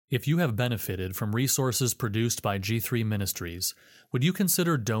If you have benefited from resources produced by G3 Ministries, would you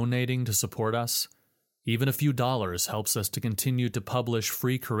consider donating to support us? Even a few dollars helps us to continue to publish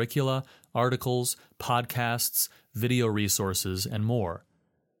free curricula, articles, podcasts, video resources, and more.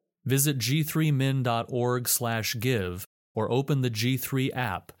 Visit g3min.org/give or open the G3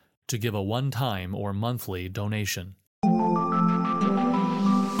 app to give a one-time or monthly donation.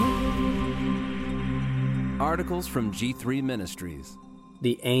 Articles from G3 Ministries.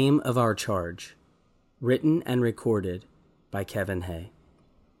 The Aim of Our Charge, written and recorded by Kevin Hay.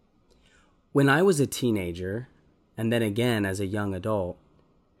 When I was a teenager, and then again as a young adult,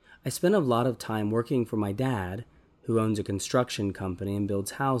 I spent a lot of time working for my dad, who owns a construction company and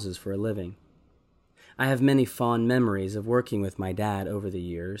builds houses for a living. I have many fond memories of working with my dad over the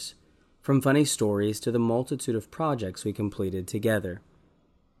years, from funny stories to the multitude of projects we completed together.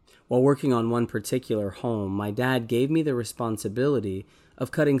 While working on one particular home, my dad gave me the responsibility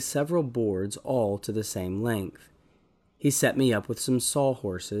of cutting several boards all to the same length. He set me up with some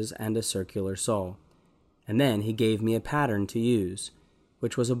sawhorses and a circular saw, and then he gave me a pattern to use,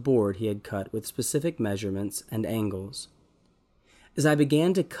 which was a board he had cut with specific measurements and angles. As I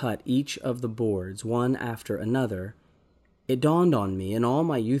began to cut each of the boards one after another, it dawned on me in all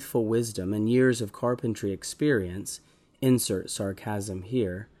my youthful wisdom and years of carpentry experience, insert sarcasm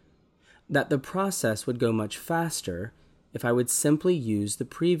here, that the process would go much faster if I would simply use the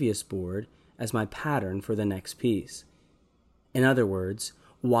previous board as my pattern for the next piece. In other words,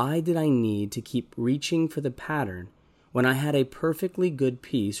 why did I need to keep reaching for the pattern when I had a perfectly good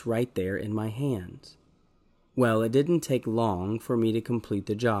piece right there in my hands? Well, it didn't take long for me to complete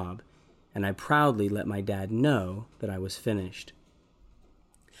the job, and I proudly let my dad know that I was finished.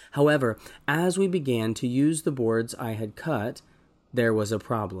 However, as we began to use the boards I had cut, there was a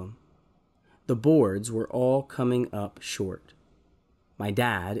problem. The boards were all coming up short. My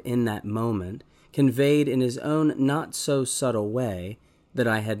dad, in that moment, conveyed in his own not-so-subtle way that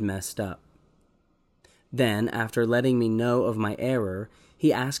I had messed up. Then, after letting me know of my error,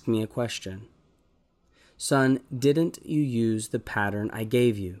 he asked me a question. "Son, didn't you use the pattern I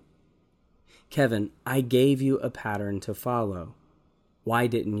gave you?" "Kevin, I gave you a pattern to follow. Why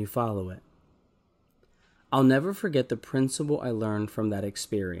didn't you follow it?" I'll never forget the principle I learned from that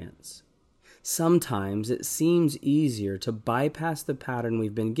experience. Sometimes it seems easier to bypass the pattern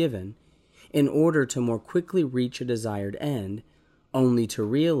we've been given in order to more quickly reach a desired end, only to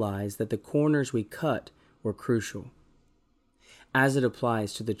realize that the corners we cut were crucial. As it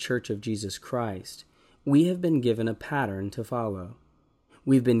applies to the Church of Jesus Christ, we have been given a pattern to follow.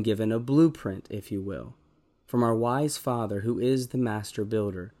 We've been given a blueprint, if you will, from our wise Father who is the master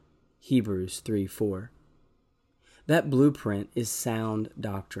builder, Hebrews 3:4. That blueprint is sound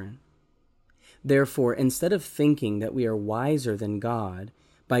doctrine. Therefore, instead of thinking that we are wiser than God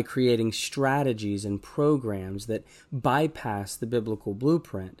by creating strategies and programs that bypass the biblical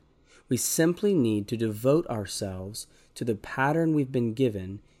blueprint, we simply need to devote ourselves to the pattern we've been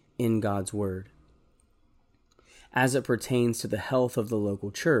given in God's Word. As it pertains to the health of the local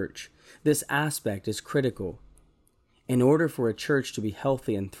church, this aspect is critical. In order for a church to be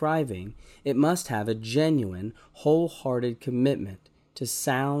healthy and thriving, it must have a genuine, wholehearted commitment to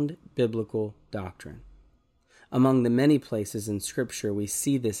sound biblical doctrine. Among the many places in Scripture we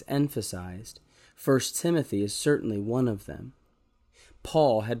see this emphasized, 1 Timothy is certainly one of them.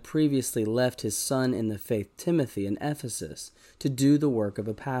 Paul had previously left his son in the faith Timothy in Ephesus to do the work of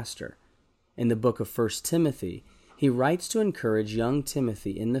a pastor. In the book of 1 Timothy, he writes to encourage young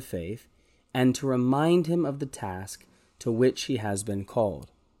Timothy in the faith and to remind him of the task to which he has been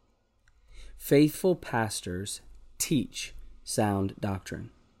called. Faithful pastors teach sound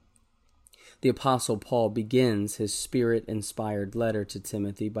doctrine. The Apostle Paul begins his Spirit-inspired letter to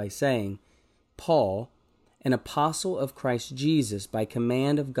Timothy by saying, "Paul, an apostle of Christ Jesus by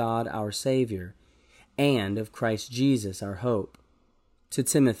command of God our Savior, and of Christ Jesus our hope. To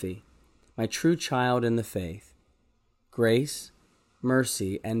Timothy, my true child in the faith, grace,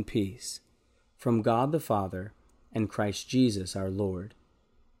 mercy, and peace from God the Father and Christ Jesus our Lord."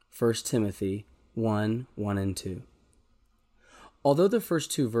 1 Timothy 1:1 and 2. Although the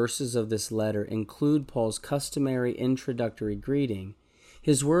first two verses of this letter include Paul's customary introductory greeting,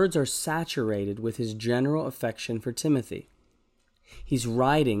 his words are saturated with his general affection for Timothy. He's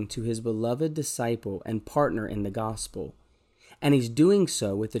writing to his beloved disciple and partner in the gospel, and he's doing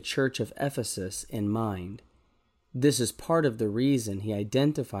so with the church of Ephesus in mind. This is part of the reason he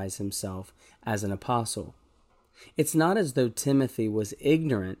identifies himself as an apostle. It's not as though Timothy was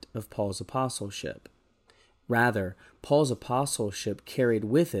ignorant of Paul's apostleship. Rather, Paul's apostleship carried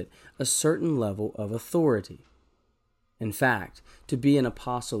with it a certain level of authority. In fact, to be an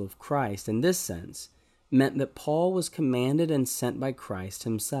apostle of Christ in this sense meant that Paul was commanded and sent by Christ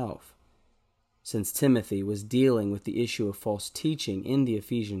himself. Since Timothy was dealing with the issue of false teaching in the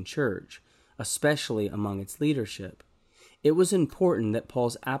Ephesian church, especially among its leadership, it was important that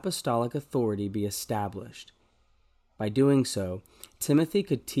Paul's apostolic authority be established. By doing so, Timothy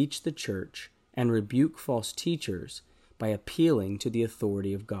could teach the church and rebuke false teachers by appealing to the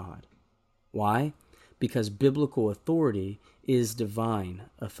authority of God. Why? Because biblical authority is divine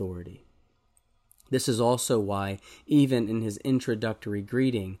authority. This is also why, even in his introductory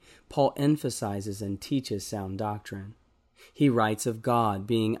greeting, Paul emphasizes and teaches sound doctrine. He writes of God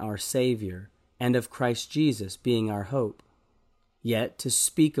being our Savior and of Christ Jesus being our hope. Yet, to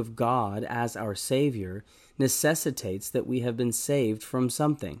speak of God as our Savior necessitates that we have been saved from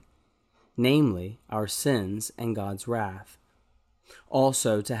something, namely our sins and God's wrath.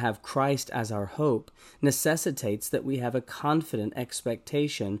 Also, to have Christ as our hope necessitates that we have a confident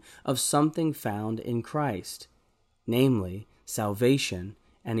expectation of something found in Christ, namely salvation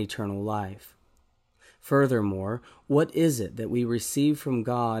and eternal life. Furthermore, what is it that we receive from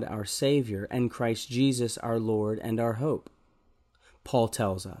God our Savior and Christ Jesus our Lord and our hope? Paul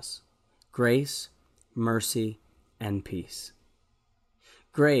tells us, grace, mercy, and peace.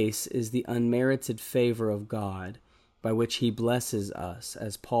 Grace is the unmerited favor of God by which he blesses us,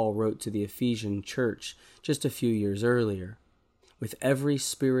 as Paul wrote to the Ephesian church just a few years earlier, with every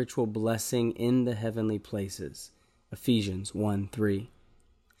spiritual blessing in the heavenly places. Ephesians 1:3.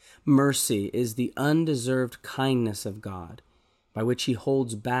 Mercy is the undeserved kindness of God, by which he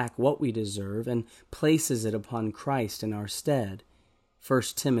holds back what we deserve and places it upon Christ in our stead.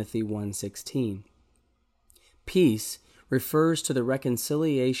 1 Timothy 1:16. Peace refers to the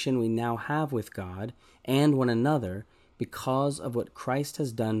reconciliation we now have with God and one another because of what Christ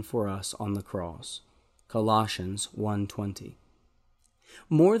has done for us on the cross. Colossians 1:20.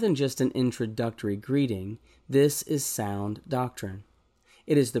 More than just an introductory greeting, this is sound doctrine.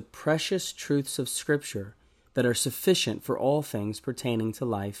 It is the precious truths of Scripture that are sufficient for all things pertaining to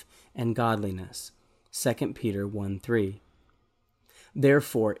life and godliness. 2 Peter 1:3.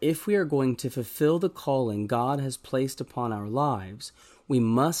 Therefore, if we are going to fulfill the calling God has placed upon our lives, we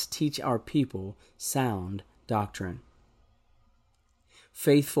must teach our people sound doctrine.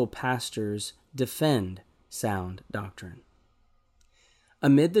 Faithful pastors defend sound doctrine.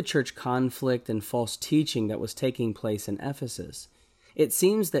 Amid the church conflict and false teaching that was taking place in Ephesus, it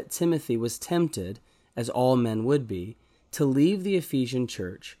seems that Timothy was tempted, as all men would be, to leave the Ephesian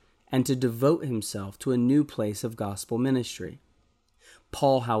church and to devote himself to a new place of gospel ministry.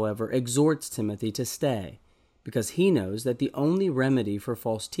 Paul, however, exhorts Timothy to stay, because he knows that the only remedy for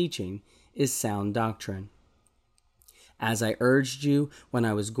false teaching is sound doctrine. As I urged you when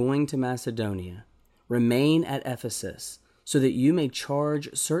I was going to Macedonia, remain at Ephesus, so that you may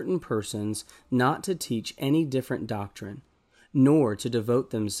charge certain persons not to teach any different doctrine, nor to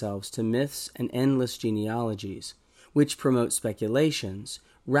devote themselves to myths and endless genealogies, which promote speculations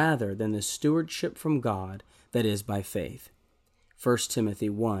rather than the stewardship from God that is by faith. 1 Timothy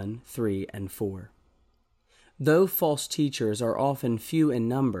 1:3 and 4. Though false teachers are often few in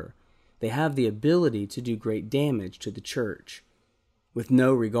number, they have the ability to do great damage to the church. With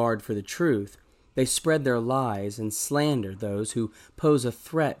no regard for the truth, they spread their lies and slander those who pose a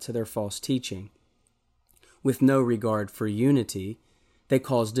threat to their false teaching. With no regard for unity, they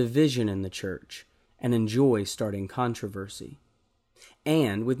cause division in the church and enjoy starting controversy.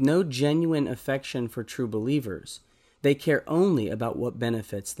 And with no genuine affection for true believers, they care only about what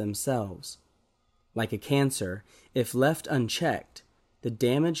benefits themselves. Like a cancer, if left unchecked, the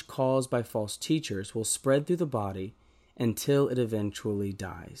damage caused by false teachers will spread through the body until it eventually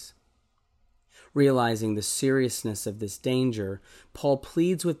dies. Realizing the seriousness of this danger, Paul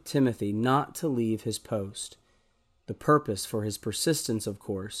pleads with Timothy not to leave his post. The purpose for his persistence, of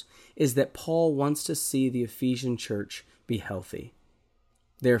course, is that Paul wants to see the Ephesian church be healthy.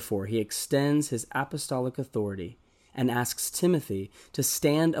 Therefore, he extends his apostolic authority and asks Timothy to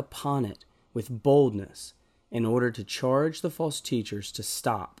stand upon it with boldness in order to charge the false teachers to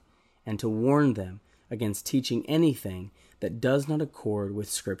stop and to warn them against teaching anything that does not accord with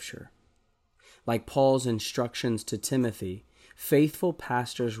Scripture. Like Paul's instructions to Timothy, faithful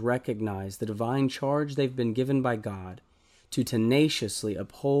pastors recognize the divine charge they've been given by God to tenaciously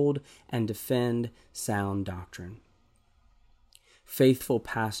uphold and defend sound doctrine. Faithful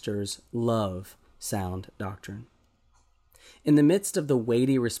pastors love sound doctrine. In the midst of the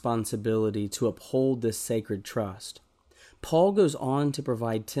weighty responsibility to uphold this sacred trust, Paul goes on to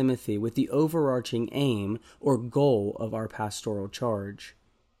provide Timothy with the overarching aim or goal of our pastoral charge.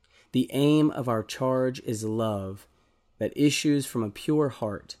 The aim of our charge is love, that issues from a pure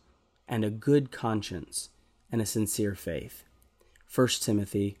heart and a good conscience and a sincere faith. 1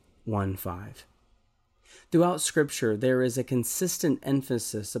 Timothy 1:5. Throughout Scripture, there is a consistent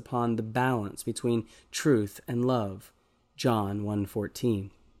emphasis upon the balance between truth and love. John 1:14.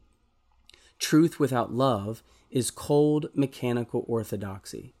 Truth without love is cold, mechanical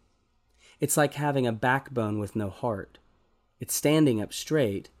orthodoxy. It's like having a backbone with no heart. It's standing up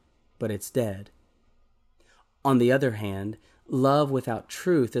straight, but it's dead. On the other hand, love without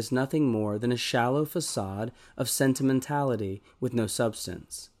truth is nothing more than a shallow facade of sentimentality with no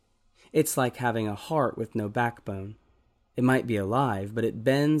substance. It's like having a heart with no backbone. It might be alive, but it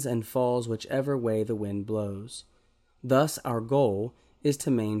bends and falls whichever way the wind blows. Thus, our goal is to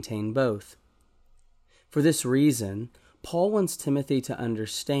maintain both. For this reason, Paul wants Timothy to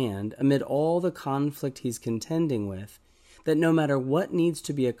understand, amid all the conflict he's contending with, that no matter what needs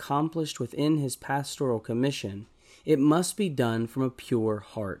to be accomplished within his pastoral commission, it must be done from a pure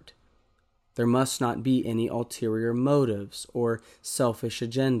heart. There must not be any ulterior motives or selfish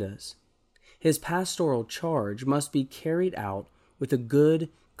agendas. His pastoral charge must be carried out with a good,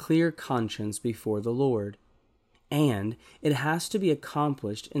 clear conscience before the Lord. And it has to be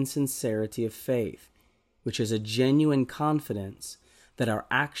accomplished in sincerity of faith, which is a genuine confidence that our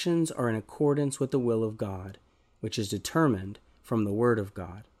actions are in accordance with the will of God, which is determined from the Word of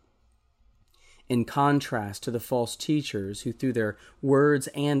God. In contrast to the false teachers who through their words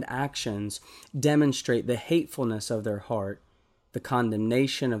and actions demonstrate the hatefulness of their heart, the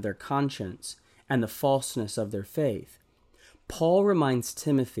condemnation of their conscience, and the falseness of their faith, Paul reminds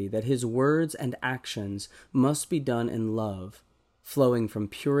Timothy that his words and actions must be done in love, flowing from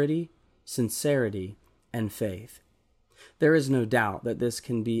purity, sincerity, and faith. There is no doubt that this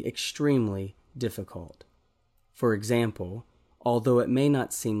can be extremely difficult. For example, although it may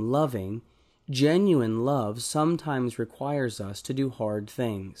not seem loving, genuine love sometimes requires us to do hard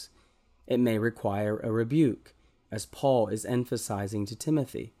things. It may require a rebuke, as Paul is emphasizing to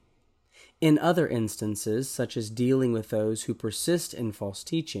Timothy. In other instances, such as dealing with those who persist in false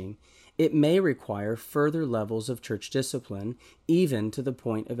teaching, it may require further levels of church discipline, even to the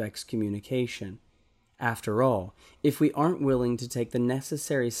point of excommunication. After all, if we aren't willing to take the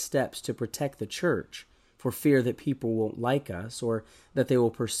necessary steps to protect the church, for fear that people won't like us or that they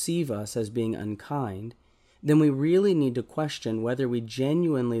will perceive us as being unkind, then we really need to question whether we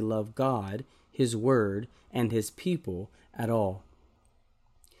genuinely love God, His Word, and His people at all.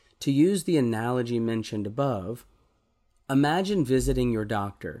 To use the analogy mentioned above, imagine visiting your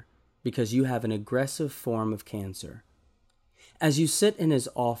doctor because you have an aggressive form of cancer. As you sit in his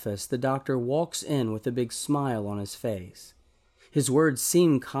office, the doctor walks in with a big smile on his face. His words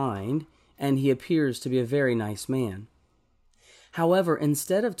seem kind, and he appears to be a very nice man. However,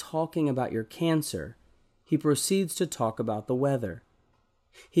 instead of talking about your cancer, he proceeds to talk about the weather.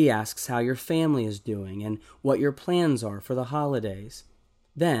 He asks how your family is doing and what your plans are for the holidays.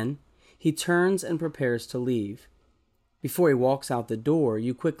 Then, he turns and prepares to leave. Before he walks out the door,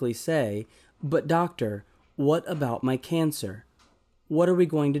 you quickly say, "But doctor, what about my cancer? What are we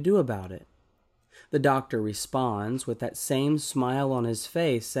going to do about it?" The doctor responds with that same smile on his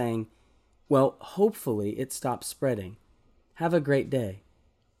face, saying, "Well, hopefully it stops spreading. Have a great day."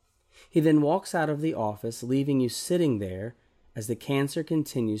 He then walks out of the office, leaving you sitting there as the cancer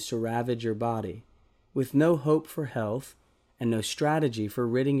continues to ravage your body, with no hope for health and no strategy for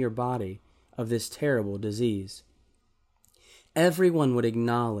ridding your body of this terrible disease. Everyone would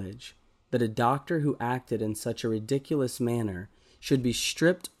acknowledge that a doctor who acted in such a ridiculous manner should be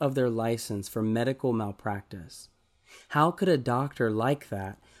stripped of their license for medical malpractice. How could a doctor like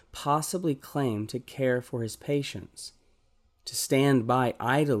that possibly claim to care for his patients? To stand by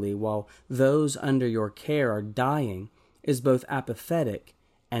idly while those under your care are dying is both apathetic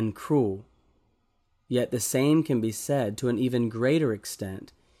and cruel. Yet the same can be said to an even greater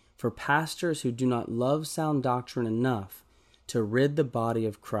extent for pastors who do not love sound doctrine enough to rid the body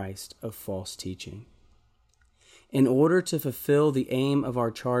of Christ of false teaching. In order to fulfill the aim of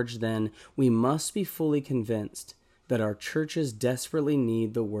our charge, then, we must be fully convinced that our churches desperately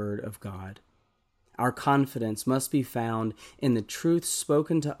need the Word of God. Our confidence must be found in the truth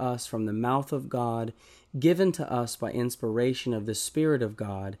spoken to us from the mouth of God, given to us by inspiration of the Spirit of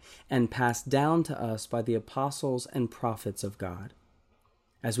God, and passed down to us by the apostles and prophets of God.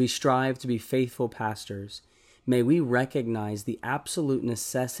 As we strive to be faithful pastors, may we recognize the absolute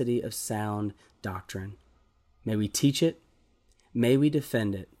necessity of sound doctrine. May we teach it, may we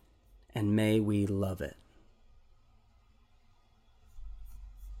defend it, and may we love it.